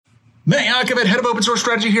Matt Yakovit, head of open source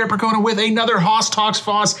strategy here at Percona with another Haas Talks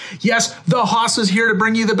FOSS. Yes, the Haas is here to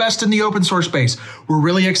bring you the best in the open source space. We're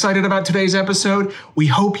really excited about today's episode. We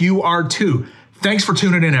hope you are too. Thanks for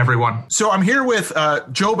tuning in, everyone. So I'm here with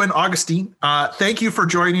Job and Augustine. Thank you for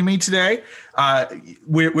joining me today.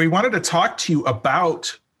 We wanted to talk to you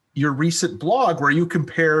about your recent blog where you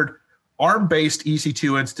compared ARM-based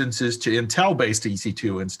EC2 instances to Intel-based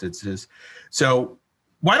EC2 instances. So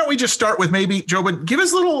why don't we just start with maybe, Jobin, give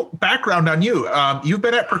us a little background on you. You've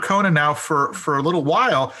been at Percona now for a little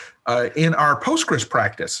while in our Postgres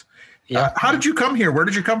practice. Yeah. How did you come here? Where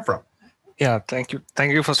did you come from? Yeah, thank you.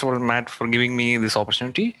 Thank you, first of all, Matt, for giving me this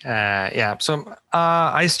opportunity. So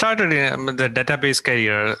I started in the database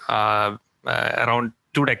career around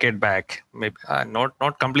 2 decades back, maybe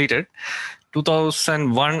not completed.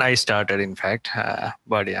 2001 I started, in fact,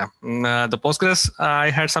 but yeah, the Postgres I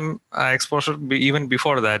had some exposure even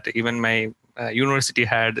before that. Even my university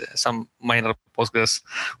had some minor Postgres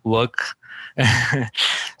work.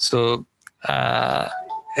 So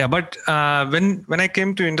but when I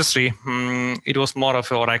came to industry, it was more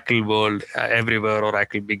of an Oracle world, everywhere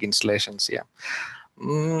Oracle big installations.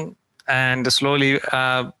 And slowly,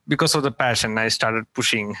 because of the passion, I started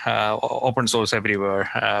pushing open source everywhere,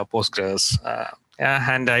 Postgres.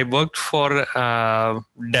 And I worked for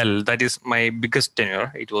Dell. That is my biggest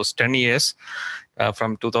tenure. It was 10 years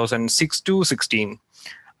from 2006 to 16.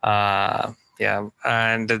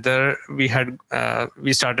 And there we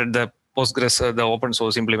started the Postgres, the open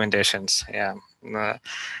source implementations.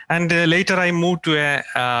 And later I moved to a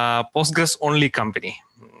Postgres only company.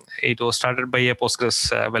 It was started by a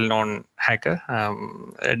Postgres well-known hacker,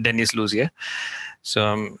 Dennis Luzier.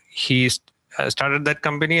 So he started that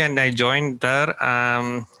company, and I joined there,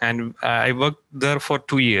 and I worked there for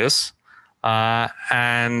 2 years.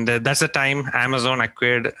 And that's the time Amazon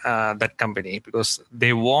acquired that company, because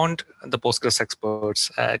they want the Postgres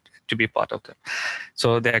experts to be part of them.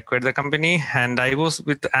 So they acquired the company, and I was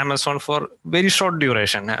with Amazon for very short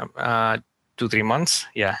duration, 2-3 months.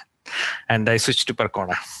 And I switched to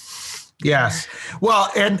Percona. Yes.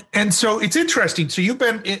 Well, and so it's interesting. So you've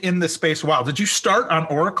been in this space a while. Did you start on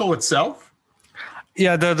Oracle itself?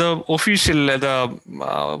 Yeah, the official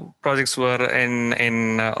projects were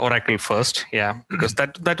in Oracle first. Because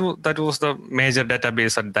that was the major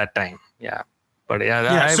database at that time. But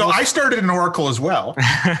I started in Oracle as well,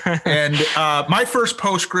 and my first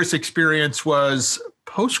Postgres experience was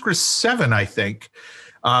Postgres 7, I think.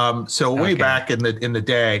 So way back in the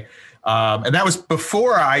day. And that was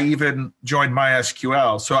before I even joined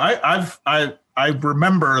MySQL. So I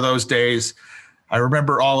remember those days. I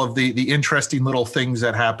remember all of the interesting little things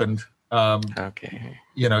that happened. So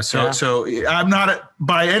I'm not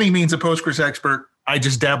by any means a Postgres expert. I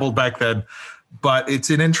just dabbled back then. But it's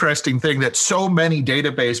an interesting thing that so many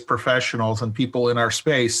database professionals and people in our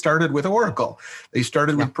space started with Oracle. They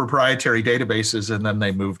started with proprietary databases, and then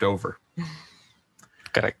they moved over.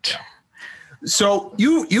 Correct. So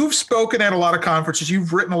you've spoken at a lot of conferences.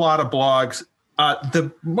 You've written a lot of blogs.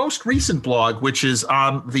 The most recent blog, which is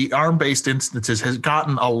on the ARM-based instances, has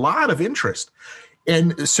gotten a lot of interest.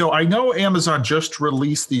 And so I know Amazon just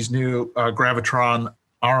released these new Gravitron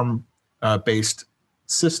ARM-based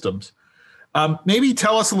systems. Maybe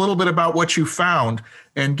tell us a little bit about what you found,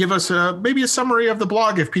 and give us maybe a summary of the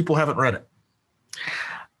blog if people haven't read it.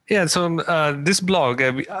 Yeah, so this blog,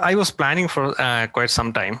 I was planning for quite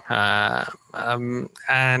some time.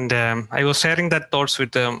 And I was sharing that thoughts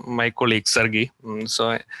with my colleague, Sergey.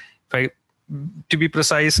 To be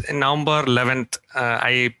precise, in November 11th,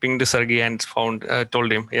 I pinged Sergey and told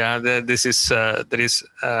him, there is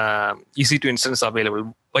EC2 instance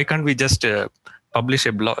available. Why can't we just publish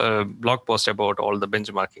a blog post about all the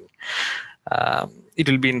benchmarking? It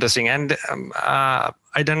will be interesting. And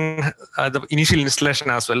I done the initial installation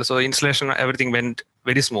as well. So installation, everything went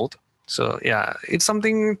very smooth. So it's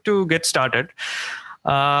something to get started.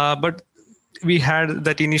 But we had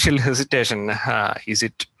that initial hesitation. Is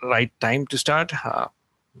it right time to start?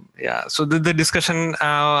 So the discussion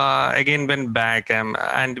again went back.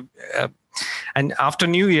 And after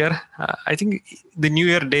New Year, I think the New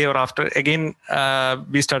Year day or after, again,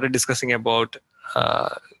 we started discussing about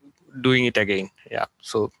doing it again.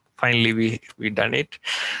 So finally we done it.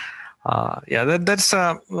 It's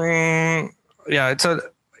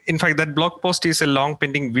in fact, that blog post is a long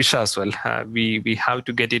pending wish as well. We have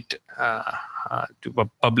to get it to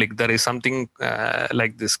public. There is something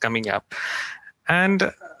like this coming up,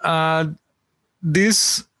 and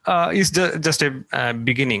this is just a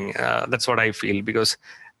beginning. That's what I feel, because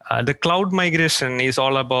the cloud migration is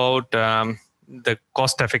all about the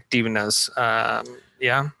cost effectiveness.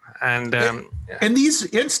 And and these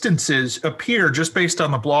instances appear, just based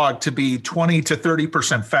on the blog, to be 20 to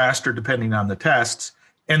 30% faster depending on the tests,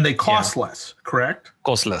 and they cost less, correct?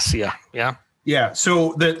 Costless, yeah. Yeah.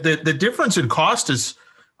 So the difference in cost is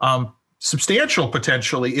substantial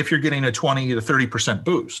potentially if you're getting a 20 to 30%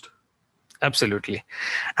 boost. Absolutely.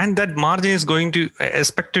 And that margin is going to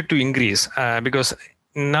expected to increase because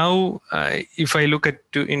now if I look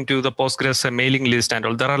into the Postgres mailing list and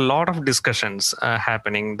all, there are a lot of discussions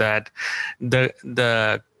happening that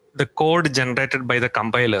the code generated by the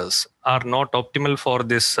compilers are not optimal for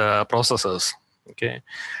this processors. Okay.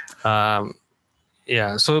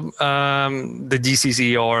 So the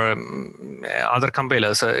GCC or other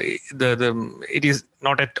compilers, it is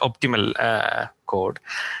not at optimal code.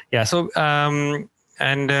 Yeah. So there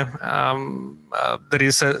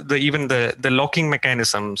is even the locking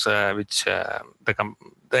mechanisms which the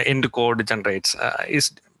end code generates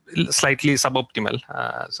is slightly suboptimal.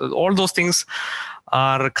 So all those things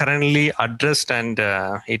are currently addressed, and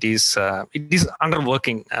it is under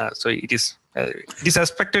working. So it is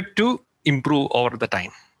expected to improve over the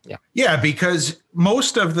time. Yeah, because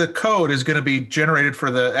most of the code is going to be generated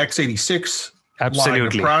for the x86 line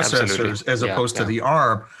of processors as opposed to the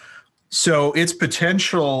ARM. So its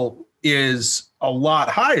potential is a lot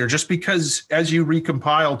higher just because as you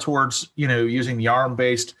recompile towards, using the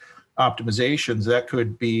ARM-based optimizations, that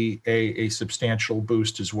could be a substantial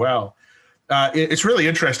boost as well. It's really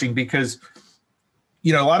interesting because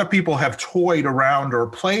a lot of people have toyed around or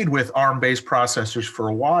played with ARM-based processors for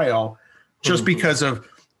a while, just because of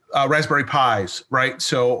Raspberry Pis, right?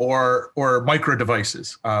 So or micro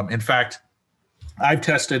devices. In fact, I've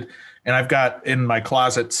tested, and I've got in my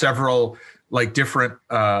closet several different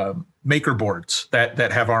maker boards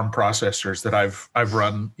that have ARM processors that I've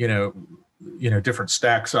run different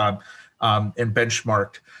stacks on and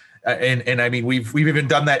benchmarked. And I mean we've even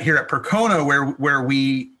done that here at Percona where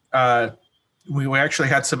we actually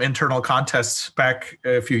had some internal contests back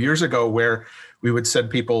a few years ago where we would send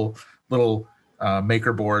people little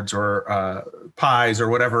maker boards or pies or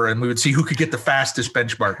whatever, and we would see who could get the fastest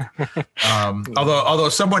benchmark. Although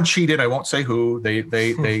someone cheated, I won't say who. They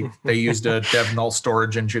used a dev null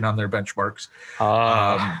storage engine on their benchmarks,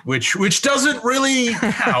 which doesn't really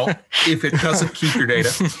count if it doesn't keep your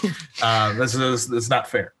data. That's not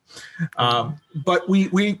fair. But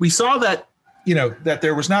we saw that that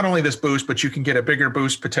there was not only this boost, but you can get a bigger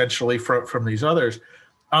boost potentially from these others.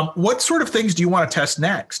 What sort of things do you want to test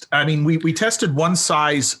next? I mean, we tested one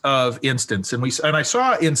size of instance, and I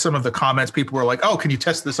saw in some of the comments people were like, "Oh, can you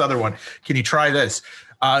test this other one? Can you try this?"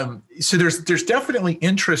 So there's definitely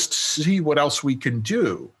interest to see what else we can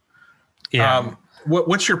do. Yeah.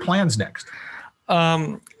 What's your plans next?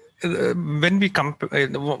 When we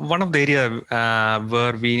one of the area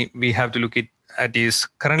where we have to look at is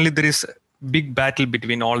currently there is a big battle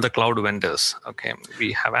between all the cloud vendors. Okay,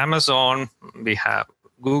 we have Amazon, we have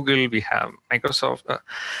Google, we have Microsoft.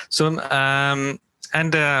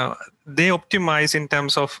 They optimize in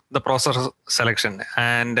terms of the processor selection.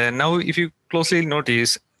 And now if you closely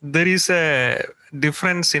notice, there is a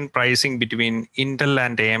difference in pricing between Intel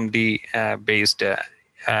and AMD based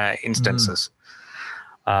instances.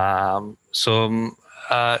 That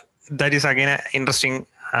is again an interesting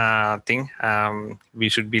thing. We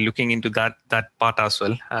should be looking into that part as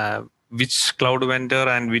well. Which cloud vendor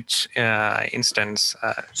and which instance.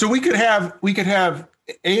 So we could have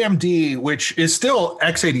AMD, which is still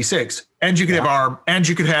x86, and you could have ARM, and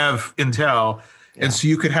you could have Intel, and so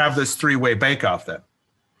you could have this three-way bake-off then.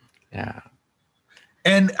 Yeah.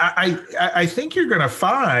 And I think you're going to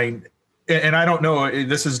find, and I don't know,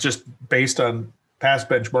 this is just based on past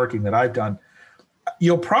benchmarking that I've done,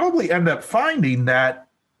 you'll probably end up finding that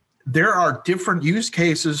there are different use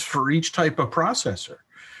cases for each type of processor.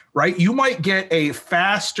 Right, you might get a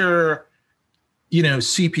faster,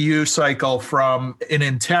 CPU cycle from an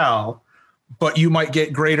Intel, but you might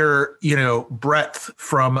get greater, breadth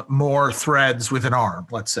from more threads with an ARM,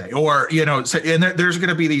 let's say, or and there's going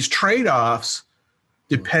to be these trade-offs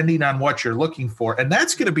depending on what you're looking for, and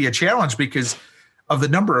that's going to be a challenge because of the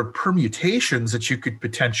number of permutations that you could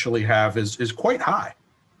potentially have is quite high.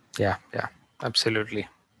 Yeah, absolutely.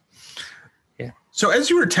 So as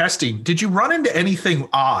you were testing, did you run into anything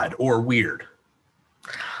odd or weird?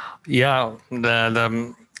 Yeah,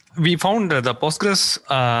 we found the Postgres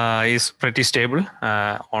is pretty stable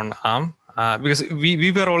on ARM because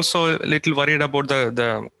we were also a little worried about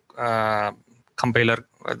the compiler,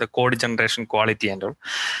 the code generation quality and all.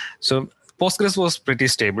 So Postgres was pretty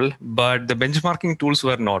stable, but the benchmarking tools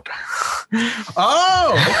were not.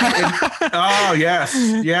 Oh, okay. Oh,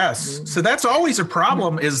 yes. So that's always a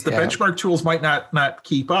problem. Is the benchmark tools might not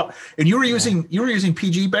keep up. And you were using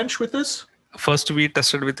PG Bench with this? First, we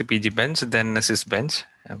tested with the PG Bench, then Sysbench.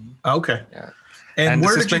 Okay. Yeah. And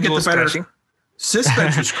where did you get the better? Crashing.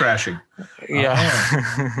 Sysbench was crashing.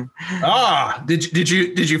 Yeah. Did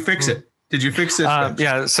you fix it? Did you fix it?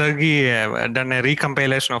 Yeah, Sergey done a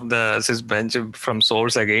recompilation of the Sysbench from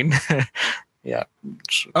source again. Yeah.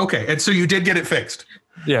 Okay, and so you did get it fixed.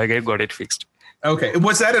 Yeah, I got it fixed. Okay,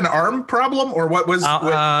 was that an ARM problem or what was?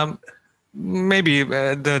 Maybe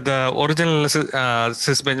the original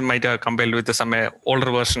Sysbench might have compiled with some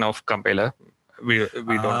older version of compiler. We don't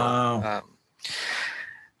know.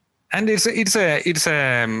 And it's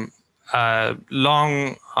a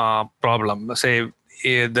long problem. Say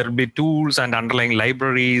there will be tools and underlying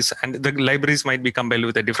libraries, and the libraries might be compiled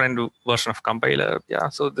with a different version of compiler. Yeah,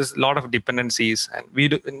 so there's a lot of dependencies, and we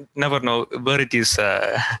never know where it is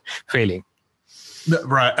failing.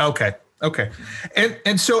 Right. Okay.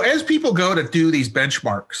 And so as people go to do these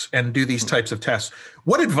benchmarks and do these types of tests,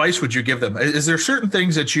 what advice would you give them? Is there certain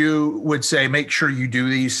things that you would say, make sure you do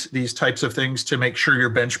these types of things to make sure your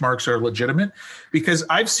benchmarks are legitimate? Because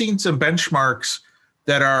I've seen some benchmarks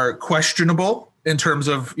that are questionable in terms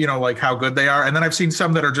of, like how good they are. And then I've seen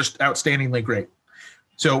some that are just outstandingly great.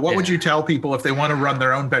 So what would you tell people if they want to run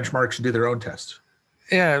their own benchmarks and do their own tests?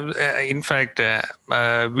 Yeah, in fact,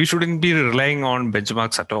 we shouldn't be relying on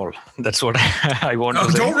benchmarks at all. That's what I want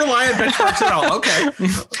to say. Don't rely on benchmarks at all. Okay.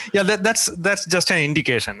 Yeah, that's just an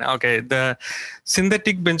indication. Okay, the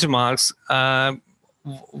synthetic benchmarks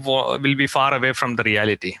will be far away from the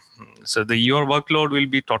reality. So your workload will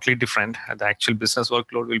be totally different. The actual business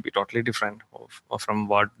workload will be totally different from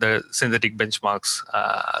what the synthetic benchmarks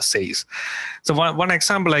says. So one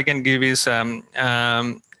example I can give is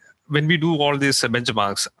when we do all these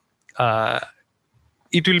benchmarks,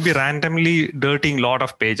 it will be randomly dirtying a lot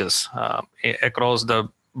of pages across the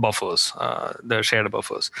buffers, the shared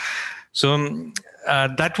buffers. So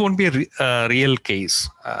that won't be a real case.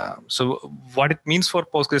 So what it means for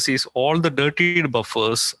Postgres is all the dirtied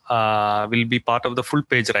buffers will be part of the full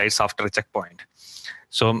page writes after a checkpoint.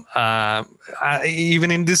 So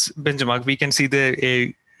even in this benchmark, we can see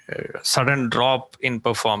a sudden drop in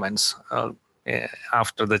performance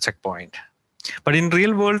after the checkpoint. But in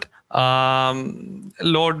real world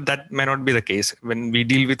load, that may not be the case. When we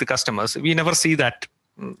deal with the customers, we never see that.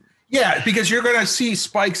 Yeah, because you're going to see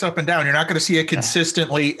spikes up and down. You're not going to see it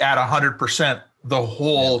consistently at 100% the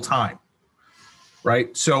whole time,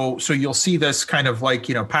 right? So you'll see this kind of like,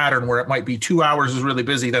 pattern where it might be 2 hours is really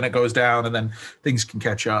busy, then it goes down, and then things can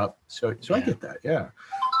catch up. So I get that. Yeah.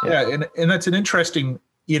 And that's an interesting,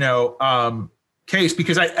 case,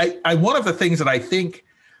 because I one of the things that I think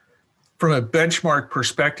from a benchmark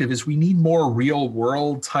perspective is we need more real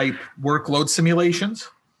world type workload simulations.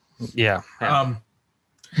 Yeah.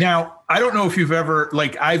 Now, I don't know if you've ever,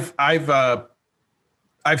 like, I've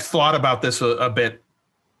thought about this a bit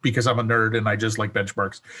because I'm a nerd and I just like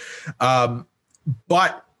benchmarks.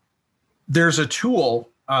 But there's a tool.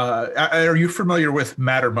 Are you familiar with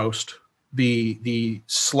Mattermost, the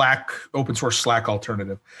Slack, open source Slack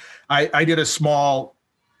alternative? I did a small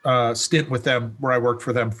stint with them where I worked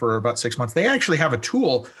for them for about 6 months. They actually have a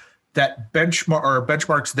tool that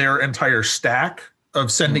benchmarks their entire stack of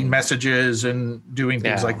sending messages and doing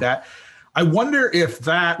things like that. I wonder if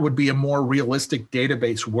that would be a more realistic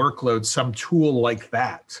database workload, some tool like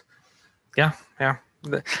that. Yeah.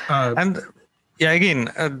 And again,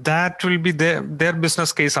 that will be their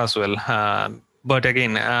business case as well. But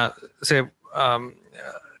again,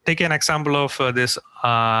 take an example of this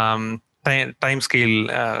time scale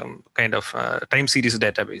kind of time series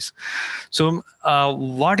database. So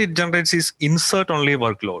what it generates is insert only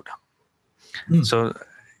workload. So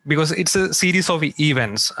because it's a series of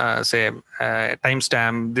events,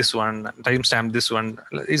 timestamp this one,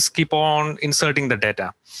 it's keep on inserting the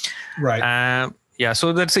data. Right.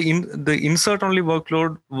 So that's the insert only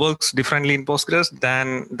workload works differently in Postgres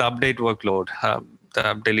than the update workload,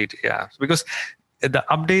 the delete. Yeah, because the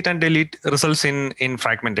update and delete results in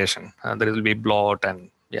fragmentation. There will be blot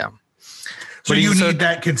and So you need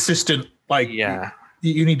that consistent,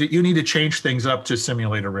 You need to change things up to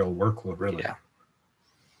simulate a real workload, really. Yeah.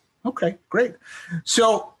 Okay, great.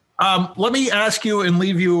 So let me ask you and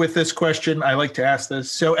leave you with this question. I like to ask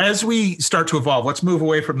this. So as we start to evolve, let's move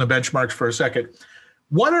away from the benchmarks for a second.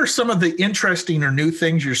 What are some of the interesting or new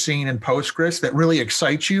things you're seeing in Postgres that really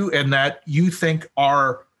excite you and that you think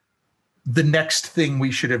are the next thing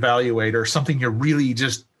we should evaluate, or something you're really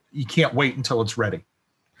you can't wait until it's ready?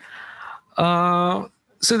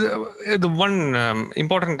 So the one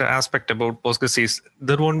important aspect about Postgres is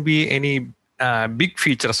there won't be any big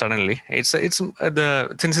feature suddenly. Since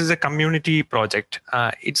it's a community project,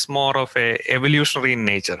 it's more of a evolutionary in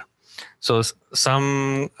nature. So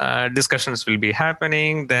some discussions will be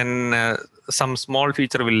happening, then some small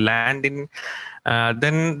feature will land in,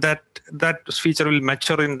 then that feature will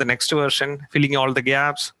mature in the next version, filling all the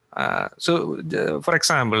gaps. For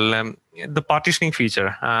example, the partitioning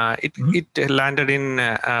feature, it landed in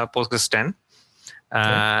Postgres 10.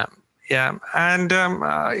 Yeah, and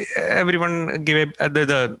everyone gave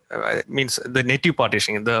means the native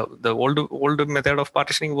partitioning. The old method of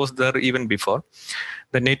partitioning was there even before.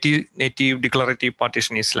 The native declarative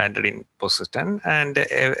partition is landed in Postgres 10, and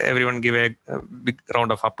everyone gave a big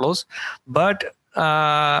round of applause. But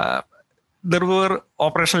there were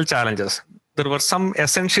operational challenges. There were some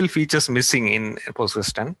essential features missing in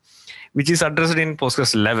Postgres 10, which is addressed in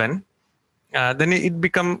Postgres 11. Then it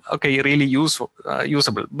become really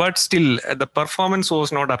usable, but still the performance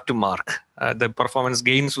was not up to mark. The performance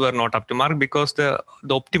gains were not up to mark because the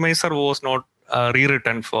optimizer was not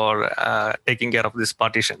rewritten for taking care of these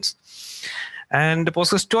partitions. And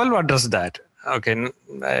Postgres 12 addressed that.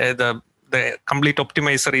 The complete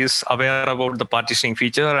optimizer is aware about the partitioning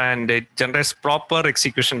feature, and it generates proper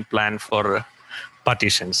execution plan for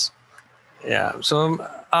partitions. Yeah. So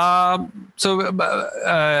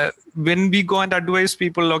when we go and advise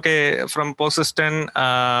people, from Postgres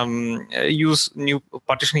 10, use new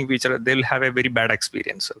partitioning feature, they'll have a very bad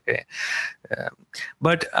experience.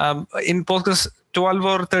 But in Postgres 12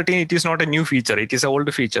 or 13, it is not a new feature; it is an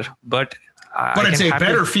old feature. But it's a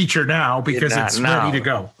better feature now because it's ready to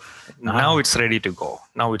go. Now it's ready to go.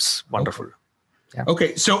 Now it's wonderful. Yeah.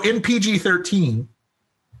 Okay, so in PG-13,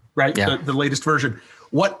 right, the latest version,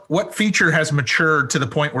 what feature has matured to the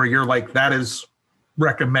point where you're like, that is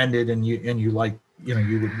recommended, and you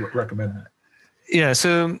would recommend that? Yeah,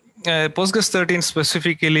 so Postgres 13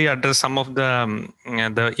 specifically address some of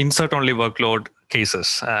the insert only workload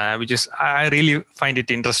cases, which is, I really find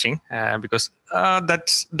it interesting because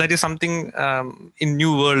that is something in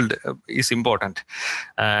new world is important,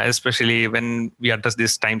 especially when we address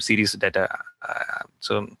this time series data.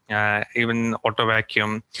 Even auto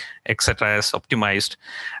vacuum, etc., is optimized,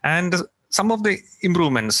 and some of the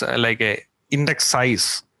improvements like a index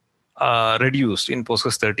size reduced in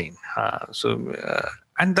Postgres 13.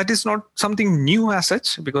 And that is not something new as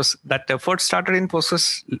such, because that effort started in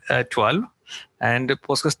Postgres 12, and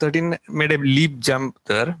Postgres 13 made a leap jump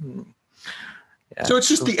there. Yeah. So it's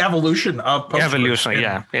just the evolution of Postgres. Evolution,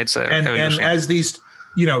 it's evolution. And as these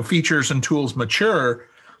features and tools mature,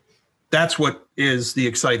 that's what is the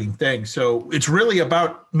exciting thing. So it's really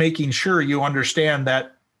about making sure you understand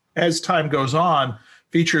that as time goes on,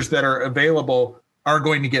 features that are available are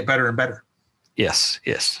going to get better and better. Yes.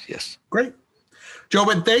 Great.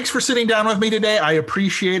 Jobin, thanks for sitting down with me today. I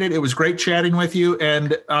appreciate it. It was great chatting with you,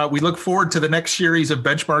 and we look forward to the next series of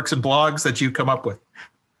benchmarks and blogs that you come up with.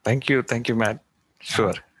 Thank you, Matt.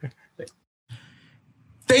 Sure.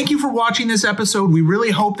 Thank you for watching this episode. We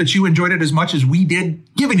really hope that you enjoyed it as much as we did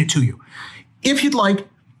giving it to you. If you'd like,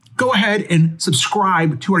 go ahead and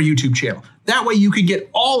subscribe to our YouTube channel. That way you can get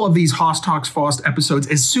all of these Haas Talks FOSS episodes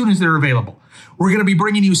as soon as they're available. We're going to be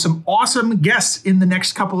bringing you some awesome guests in the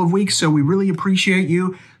next couple of weeks, so we really appreciate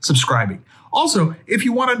you subscribing. Also, if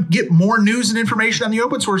you want to get more news and information on the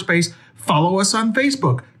open source space, follow us on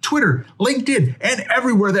Facebook, Twitter, LinkedIn, and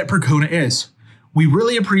everywhere that Percona is. We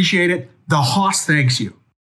really appreciate it. The Haas thanks you.